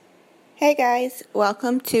Hey guys,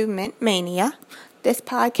 welcome to Mint Mania. This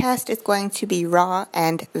podcast is going to be raw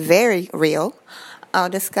and very real. I'll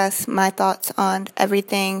discuss my thoughts on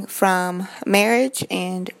everything from marriage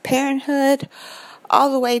and parenthood,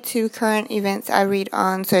 all the way to current events I read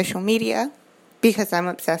on social media, because I'm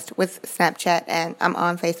obsessed with Snapchat and I'm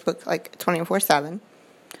on Facebook like 24/7.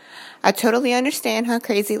 I totally understand how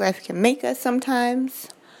crazy life can make us sometimes,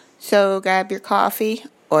 so grab your coffee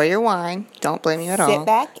or your wine. Don't blame me at all. Sit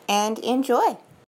back and enjoy.